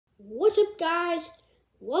What's up, guys?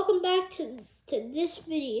 Welcome back to this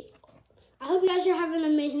video. I hope you guys are having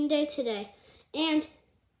an amazing day today. And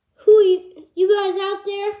you guys out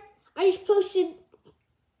there, I just posted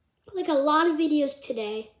like a lot of videos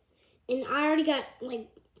today, and I already got like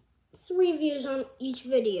 3 views on each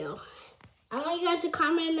video. I want you guys to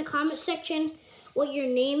comment in the comment section what your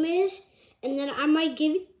name is, and then I might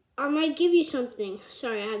give you something.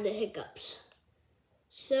 Sorry, I have the hiccups.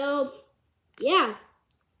 So, yeah.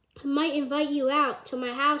 I might invite you out to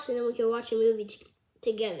my house and then we can watch a movie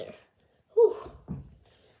together. Whew.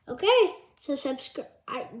 Okay, so subscribe.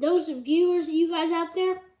 Those viewers, you guys out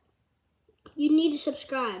there, you need to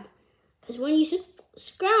subscribe, because when you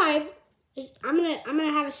subscribe, I'm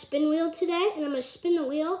gonna have a spin wheel today, and I'm gonna spin the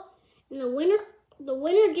wheel, and the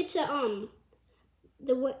winner gets a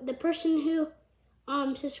the person who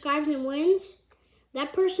subscribes and wins.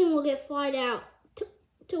 That person will get flied out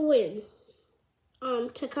to win.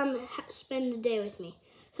 To come spend the day with me.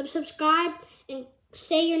 So subscribe and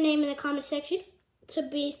say your name in the comment section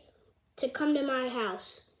to come to my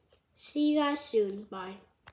house. See you guys soon. Bye.